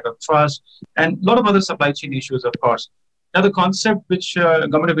 there's a lack of trust, and a lot of other supply chain issues, of course. Now, the concept which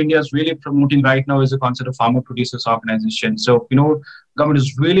Government of India is really promoting right now is the concept of farmer producers organization. So, government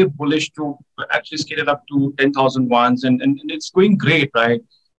is really bullish to actually scale it up to 10,000 ones, and it's going great, right?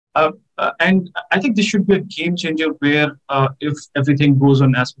 And I think this should be a game changer where if everything goes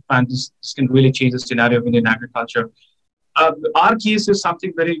on as planned, this can really change the scenario within agriculture. Our case is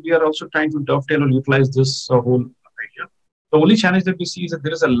something where we are also trying to dovetail or utilize this whole idea. The only challenge that we see is that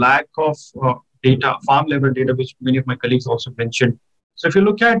there is a lack of data, farm level data, which many of my colleagues also mentioned. So if you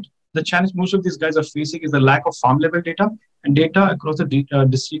look at the challenge most of these guys are facing is the lack of farm level data and data across the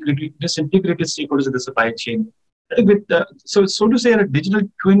disintegrated stakeholders in the supply chain. I think with so to say, a digital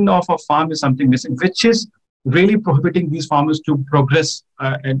twin of a farm is something missing, which is really prohibiting these farmers to progress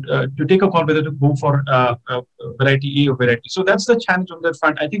and to take a call whether to go for variety A or variety. So that's the challenge on that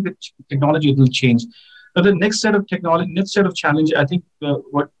front. I think the technology will change. But the next set of challenge, I think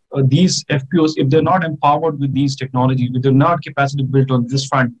these FPOs, if they're not empowered with these technologies, if they're not capacity built on this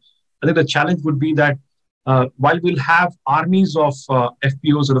front, I think the challenge would be that while we'll have armies of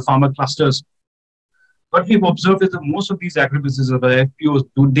FPOs or the farmer clusters, what we've observed is that most of these agribusinesses or the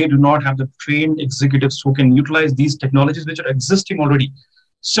FPOs, they do not have the trained executives who can utilize these technologies which are existing already.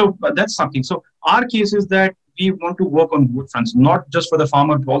 So that's something. So our case is that we want to work on both fronts, not just for the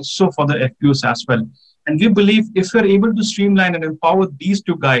farmer, but also for the FPOs as well. And we believe if we're able to streamline and empower these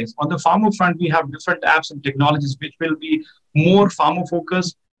two guys, on the farmer front, we have different apps and technologies which will be more farmer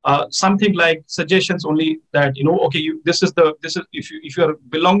focused, something like suggestions only that, okay, this is if you are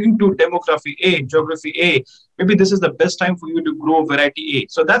belonging to demography A, geography A, maybe this is the best time for you to grow variety A.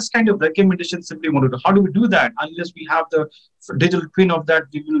 So that's kind of recommendation simply wanted. How do we do that? Unless we have the digital twin of that,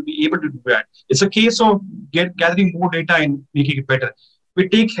 we will be able to do that. It's a case of gathering more data and making it better. We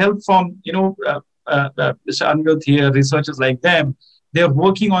take help from, Mr. Anurudh here, researchers like them. They're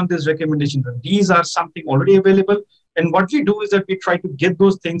working on this recommendation. These are something already available. And what we do is that we try to get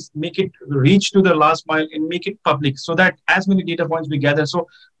those things, make it reach to the last mile and make it public so that as many data points we gather. So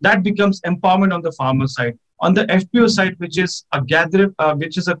that becomes empowerment on the farmer side. On the FPO side, which is a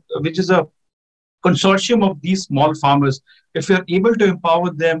consortium of these small farmers, if we are able to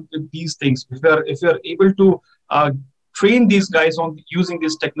empower them with these things, if we are able to train these guys on using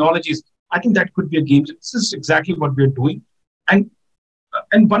these technologies, I think that could be a game changer. This is exactly what we're doing.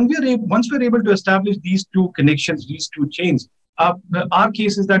 And once we're able to establish these two connections, these two chains, our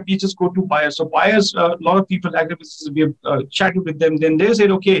case is that we just go to buyers. So buyers, a lot of people, agribusinesses, we have chatted with them. Then they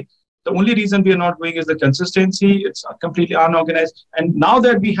said, okay, the only reason we are not doing is the consistency. It's completely unorganized. And now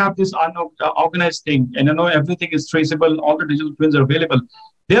that we have this organized thing, and everything is traceable, all the digital twins are available,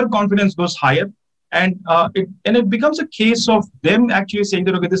 their confidence goes higher. And it becomes a case of them actually saying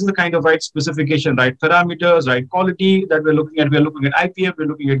that, okay, this is the kind of right specification, right parameters, right quality that we're looking at. We're looking at IPF, we're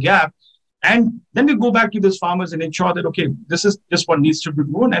looking at gap. And then we go back to these farmers and ensure that, okay, this is just what needs to be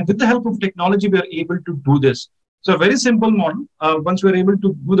done. And with the help of technology, we are able to do this. So a very simple model. Once we're able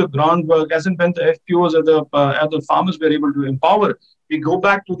to do the groundwork, as and when the FPOs or the farmers we're able to empower, we go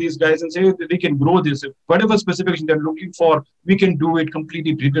back to these guys and say, we can grow this. If whatever specification they're looking for, we can do it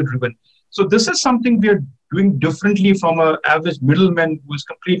completely data-driven. So this is something we are doing differently from an average middleman who is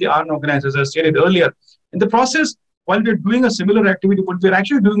completely unorganized, as I stated earlier. In the process, while we're doing a similar activity, what we're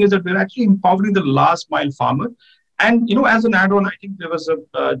actually doing is that we're actually empowering the last mile farmer. And, as an add-on, I think there was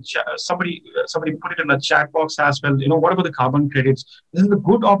somebody put it in a chat box as well, what about the carbon credits? This is a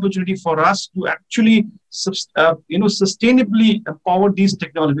good opportunity for us to actually, sustainably empower these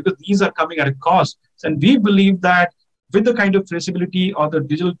technologies, because these are coming at a cost. And we believe that with the kind of traceability or the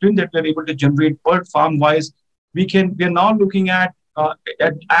digital twin that we're able to generate per farm wise, we are now looking at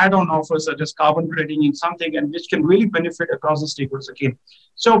add-on offers such as carbon crediting in something, and which can really benefit across the stakeholders again.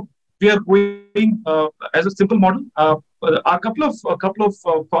 So we are going as a simple model. A couple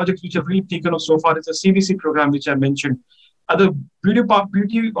of projects which have really taken off so far is the CVC program, which I mentioned. The beauty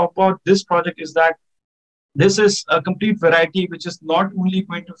about this project is that this is a complete variety, which is not only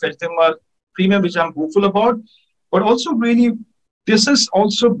going to fetch them a premium, which I'm hopeful about, but also really, this is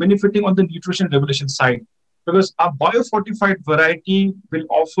also benefiting on the nutrition revolution side, because our biofortified variety will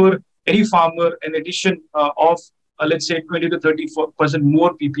offer any farmer an addition of, let's say, 20 to 30%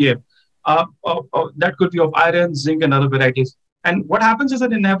 more ppm. That could be of iron, zinc, and other varieties. And what happens is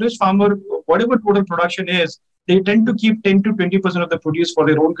that an average farmer, whatever total production is, they tend to keep 10 to 20% of the produce for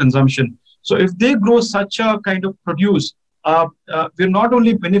their own consumption. So if they grow such a kind of produce, we're not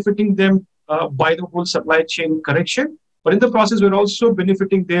only benefiting them by the whole supply chain correction, but in the process, we're also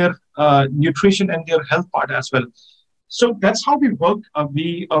benefiting their nutrition and their health part as well. So that's how we work.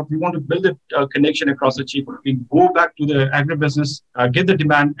 We want to build a connection across the chain. We go back to the agribusiness, get the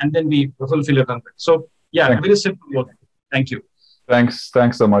demand, and then we fulfill a contract. So yeah, very simple work. Thank you. Thanks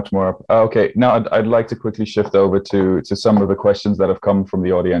so much, Morab. Okay, now I'd like to quickly shift over to some of the questions that have come from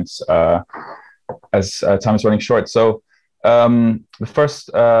the audience as time is running short. So the first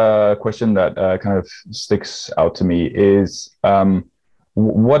question that kind of sticks out to me is,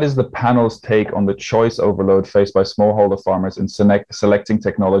 what is the panel's take on the choice overload faced by smallholder farmers in selecting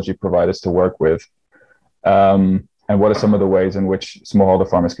technology providers to work with? And what are some of the ways in which smallholder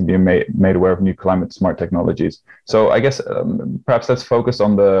farmers can be made aware of new climate smart technologies? So I guess perhaps let's focus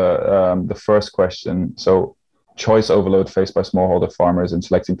on the first question. So choice overload faced by smallholder farmers in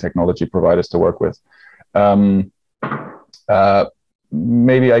selecting technology providers to work with.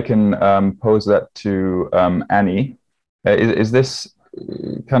 Maybe I can pose that to Annie. Is this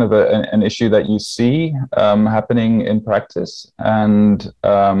kind of an issue that you see happening in practice? And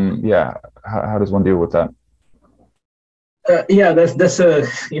how does one deal with that? That's a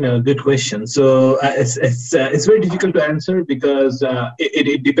good question. So it's very difficult to answer because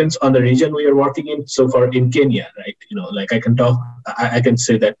it depends on the region we are working in. So for in Kenya, right, like I can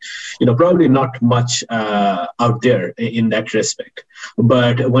say that probably not much out there in that respect.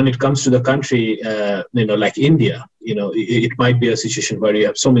 But when it comes to the country, like India, it might be a situation where you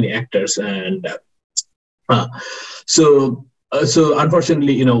have so many actors, and so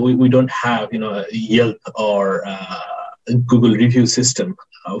unfortunately, we don't have Yelp or Google review system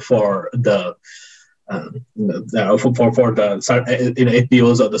for the for the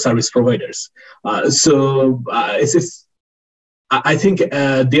APOs or the service providers. I think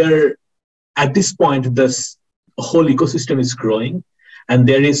there at this point this whole ecosystem is growing, and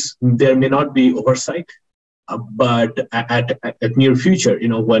there may not be oversight. But at near future,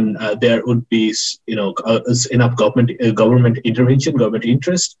 when there would be, enough government intervention, government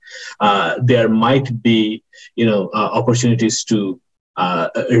interest, there might be, opportunities to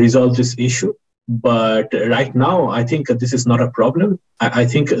resolve this issue. But right now, I think this is not a problem. I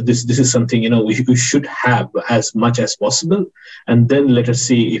think this is something we should have as much as possible, and then let us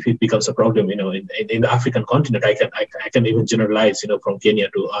see if it becomes a problem. In the African continent, I can even generalize from Kenya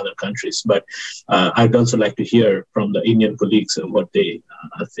to other countries. But I'd also like to hear from the Indian colleagues what they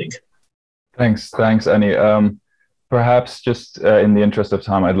think. Thanks, Annie. Perhaps just in the interest of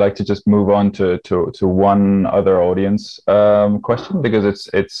time, I'd like to just move on to one other audience question, because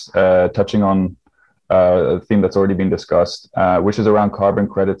it's touching on a theme that's already been discussed, which is around carbon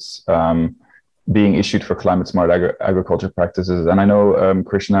credits being issued for climate smart agriculture practices. And I know,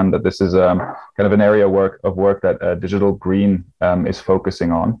 Krishnan, that this is kind of an area of work that Digital Green is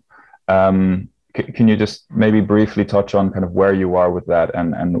focusing on. Can you just maybe briefly touch on kind of where you are with that,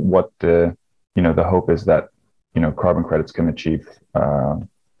 and what the hope is that carbon credits can achieve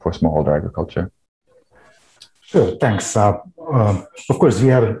for smallholder agriculture? Sure, thanks. Of course,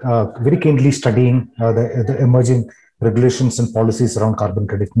 we are very keenly studying the emerging regulations and policies around carbon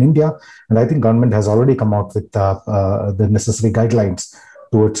credit in India, and I think government has already come out with the necessary guidelines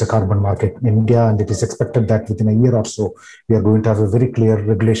towards a carbon market in India, and it is expected that within a year or so, we are going to have a very clear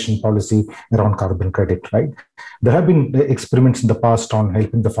regulation policy around carbon credit, right? There have been experiments in the past on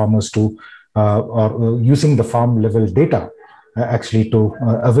helping the farmers to or using the farm level data actually to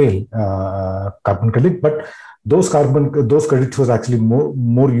avail carbon credit, but those credits was actually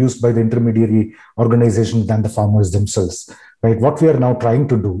more used by the intermediary organizations than the farmers themselves, right? What we are now trying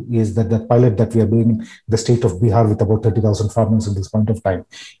to do is that the pilot that we are doing in the state of Bihar with about 30,000 farmers at this point of time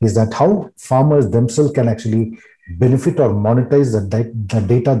is that how farmers themselves can actually benefit or monetize the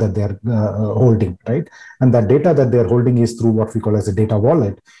data that they are holding, right? And that data that they are holding is through what we call as a data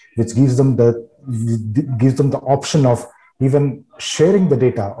wallet, which gives them the option of even sharing the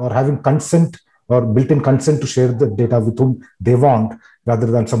data or having consent or built-in consent to share the data with whom they want, rather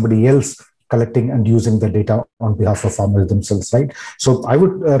than somebody else collecting and using the data on behalf of farmers themselves, right? So I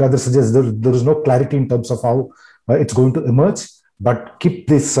would rather suggest there is no clarity in terms of how it's going to emerge, but keep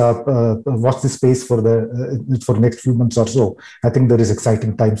this, watch this space for the next few months or so. I think there is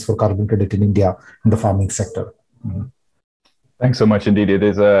exciting times for carbon credit in India in the farming sector. Mm-hmm. Thanks so much. Indeed, it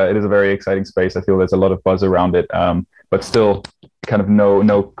is a very exciting space. I feel there's a lot of buzz around it, but still kind of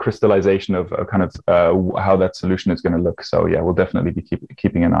no crystallization of kind of how that solution is going to look. So yeah, we'll definitely be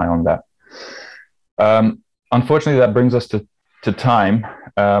keeping an eye on that. Unfortunately, that brings us to time.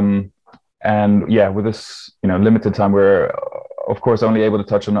 And yeah, with this limited time, we're of course only able to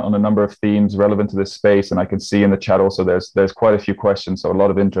touch on a number of themes relevant to this space. And I can see in the chat also there's quite a few questions, so a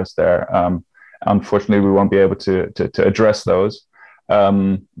lot of interest there. Unfortunately, we won't be able to address those.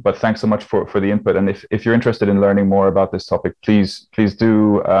 But thanks so much for the input. And if you're interested in learning more about this topic, please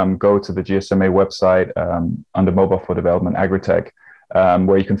do go to the GSMA website under Mobile for Development Agritech,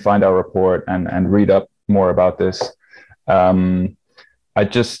 where you can find our report and read up more about this. I'd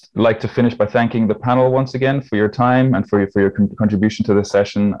just like to finish by thanking the panel once again for your time and for your contribution to this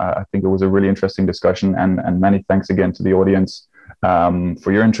session. I think it was a really interesting discussion, and many thanks again to the audience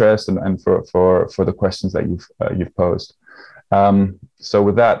for your interest and for the questions that you've posed. So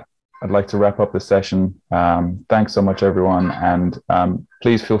with that, I'd like to wrap up the session. Thanks so much, everyone, and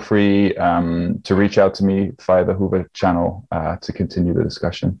please feel free to reach out to me via the Hoover channel to continue the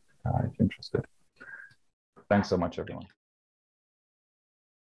discussion if you're interested. Thanks so much, everyone.